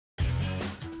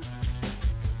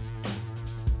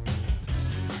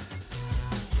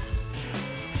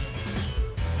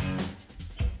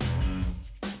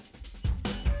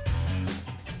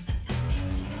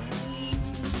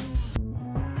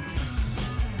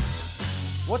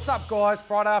What's up guys,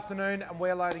 Friday afternoon and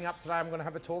we're loading up today. I'm going to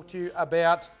have a talk to you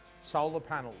about solar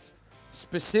panels,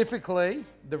 specifically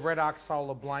the REDARC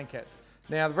solar blanket.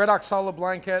 Now the REDARC solar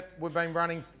blanket we've been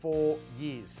running for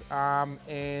years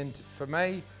and for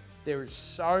me there is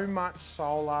so much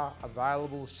solar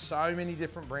available, so many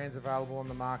different brands available on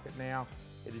the market now.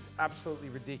 It is absolutely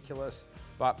ridiculous,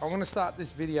 but I'm going to start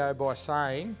this video by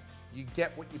saying you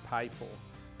get what you pay for.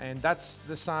 And that's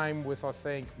the same with, I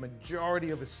think,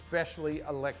 majority of especially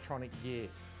electronic gear.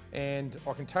 And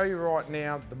I can tell you right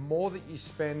now, the more that you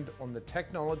spend on the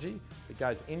technology that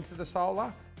goes into the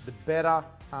solar, the better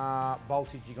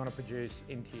voltage you're going to produce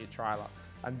into your trailer.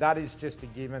 And that is just a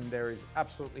given. There is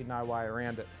absolutely no way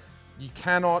around it. You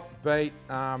cannot beat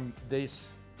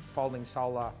this folding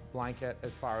solar blanket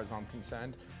as far as I'm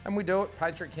concerned. And we do it,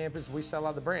 Patriot Campers, we sell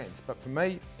other brands. But for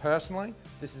me, personally,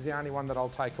 this is the only one that I'll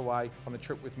take away on a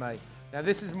trip with me. Now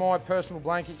this is my personal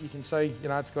blanket. You can see, you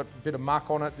know, it's got a bit of muck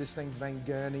on it. This thing's been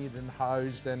gurneyed and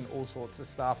hosed and all sorts of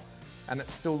stuff, and it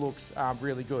still looks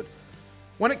really good.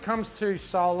 When it comes to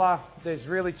solar, there's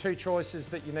really two choices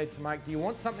that you need to make. Do you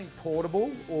want something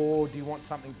portable or do you want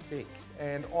something fixed?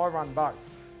 And I run both.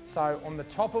 So on the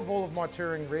top of all of my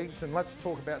touring rigs, and let's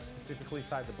talk about specifically,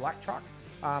 say, the black truck,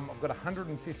 I've got a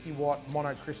 150 watt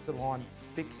monocrystalline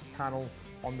fixed panel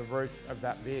on the roof of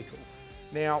that vehicle.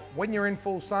 Now, when you're in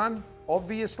full sun,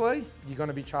 obviously, you're going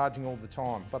to be charging all the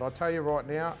time. But I'll tell you right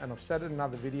now, and I've said it in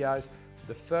other videos,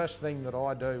 the first thing that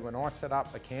I do when I set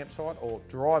up a campsite or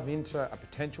drive into a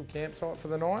potential campsite for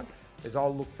the night is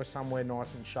I'll look for somewhere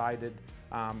nice and shaded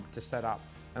to set up.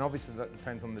 And obviously that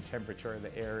depends on the temperature of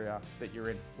the area that you're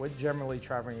in. We're generally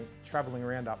traveling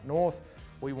around up north.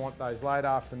 We want those late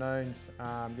afternoons,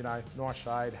 you know, nice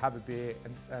shade, have a beer,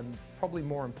 and probably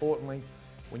more importantly,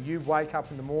 when you wake up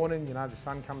in the morning, you know, the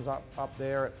sun comes up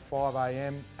there at 5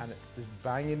 a.m. and it's just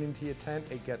banging into your tent,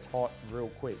 it gets hot real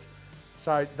quick.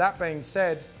 So that being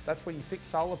said, that's where you fix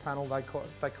solar panel,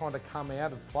 they kind of come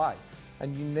out of play,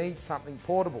 and you need something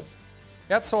portable.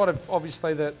 Outside of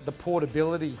obviously the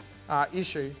portability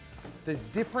issue, there's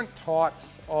different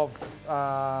types of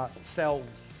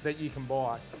cells that you can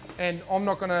buy, and I'm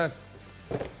not gonna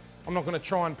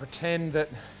try and pretend that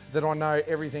I know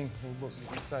everything. Well, look, you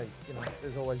can see, you know,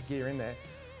 there's always gear in there.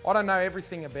 I don't know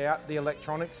everything about the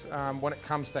electronics when it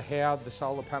comes to how the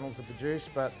solar panels are produced,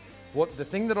 but the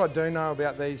thing that I do know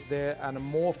about these, they're an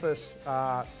amorphous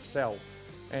cell.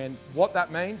 And what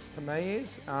that means to me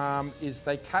is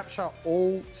they capture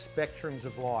all spectrums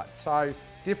of light. So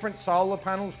different solar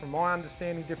panels, from my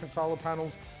understanding, different solar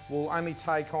panels will only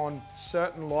take on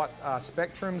certain light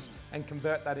spectrums and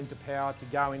convert that into power to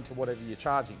go into whatever you're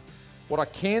charging. What I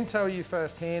can tell you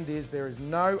firsthand is there is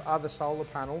no other solar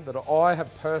panel that I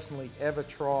have personally ever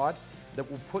tried that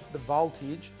will put the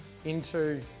voltage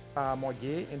into my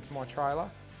gear, into my trailer,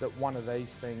 that one of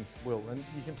these things will. And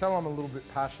you can tell I'm a little bit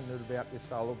passionate about this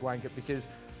solar blanket because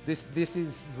this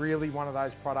is really one of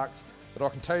those products that I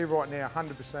can tell you right now,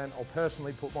 100%, I'll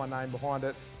personally put my name behind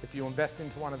it. If you invest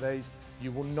into one of these,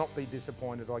 you will not be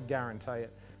disappointed, I guarantee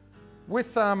it. With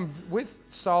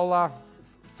solar,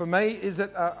 for me, is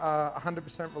it a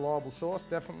 100% reliable source?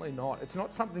 Definitely not. It's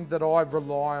not something that I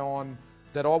rely on,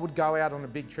 that I would go out on a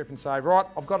big trip and say, right,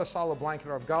 I've got a solar blanket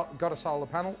or I've got a solar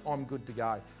panel, I'm good to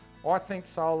go. I think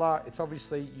solar, it's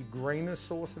obviously your greenest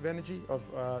source of energy,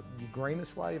 your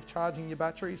greenest way of charging your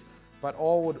batteries, but I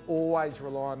would always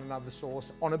rely on another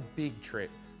source on a big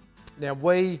trip. Now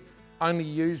we only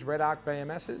use REDARC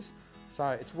BMSs, so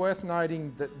it's worth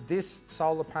noting that this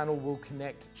solar panel will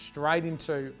connect straight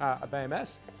into a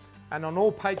BMS. And on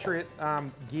all Patriot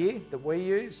gear that we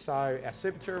use, so our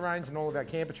Super Tour range and all of our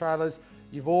camper trailers,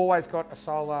 you've always got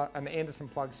an Anderson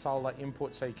plug solar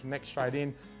input, so you connect straight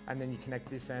in, and then you connect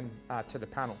this end to the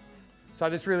panel. So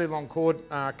this really long cord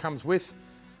comes with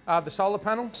the solar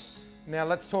panel. Now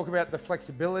let's talk about the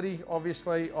flexibility,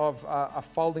 obviously, of a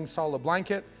folding solar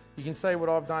blanket. You can see what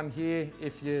I've done here.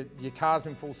 If your car's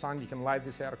in full sun, you can lay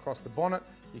this out across the bonnet.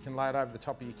 You can lay it over the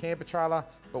top of your camper trailer,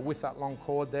 but with that long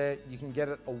cord there, you can get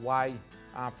it away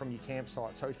from your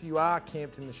campsite. So if you are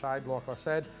camped in the shade, like I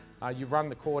said, you run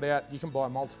the cord out. You can buy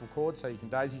multiple cords, so you can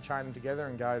daisy chain them together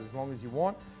and go as long as you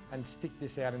want and stick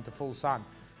this out into full sun.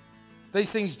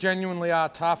 These things genuinely are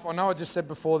tough. I know I just said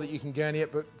before that you can gurney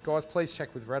it, but guys, please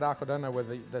check with REDARC. I don't know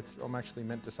whether I'm actually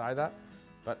meant to say that,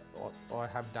 but I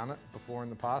have done it before in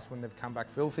the past when they've come back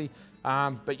filthy.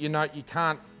 But you know, you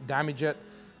can't damage it.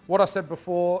 What I said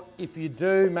before, if you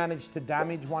do manage to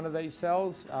damage one of these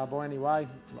cells by any way,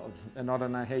 and I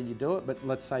don't know how you do it, but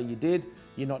let's say you did,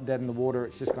 you're not dead in the water,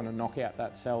 it's just going to knock out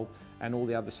that cell and all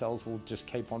the other cells will just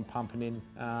keep on pumping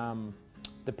in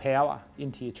the power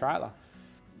into your trailer.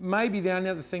 maybe the only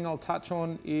other thing I'll touch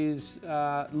on is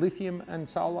lithium and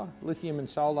solar. Lithium and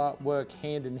solar work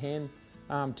hand in hand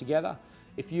together.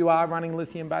 If you are running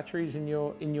lithium batteries in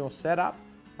your setup,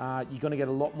 you're going to get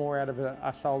a lot more out of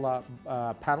a solar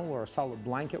panel or a solar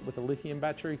blanket with a lithium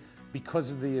battery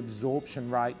because of the absorption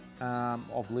rate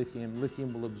of lithium.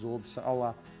 Lithium will absorb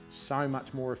solar so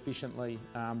much more efficiently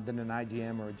than an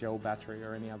AGM or a gel battery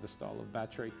or any other style of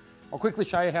battery. I'll quickly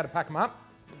show you how to pack them up.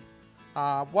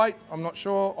 Weight, I'm not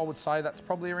sure. I would say that's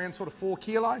probably around sort of 4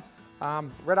 kilo.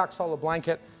 REDARC solar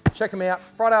blanket. Check them out.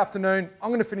 Friday afternoon, I'm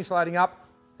going to finish loading up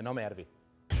and I'm out of here.